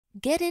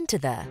Get into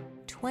the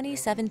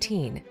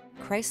 2017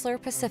 Chrysler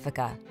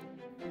Pacifica.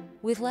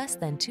 With less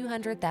than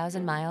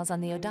 200,000 miles on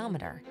the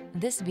odometer,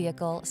 this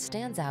vehicle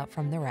stands out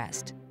from the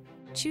rest.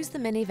 Choose the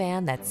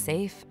minivan that's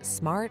safe,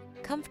 smart,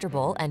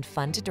 comfortable, and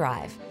fun to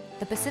drive.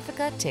 The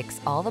Pacifica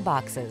ticks all the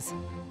boxes.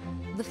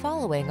 The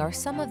following are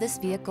some of this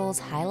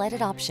vehicle's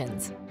highlighted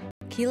options: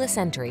 keyless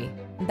entry,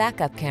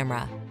 backup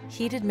camera,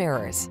 heated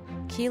mirrors,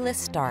 keyless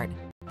start,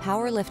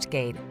 power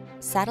liftgate,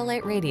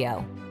 satellite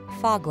radio,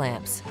 fog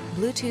lamps,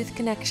 Bluetooth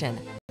connection,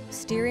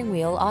 steering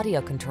wheel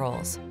audio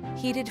controls,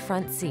 heated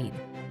front seat.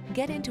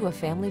 Get into a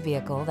family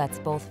vehicle that's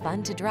both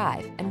fun to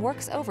drive and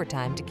works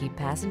overtime to keep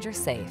passengers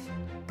safe.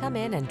 Come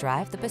in and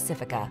drive the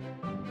Pacifica.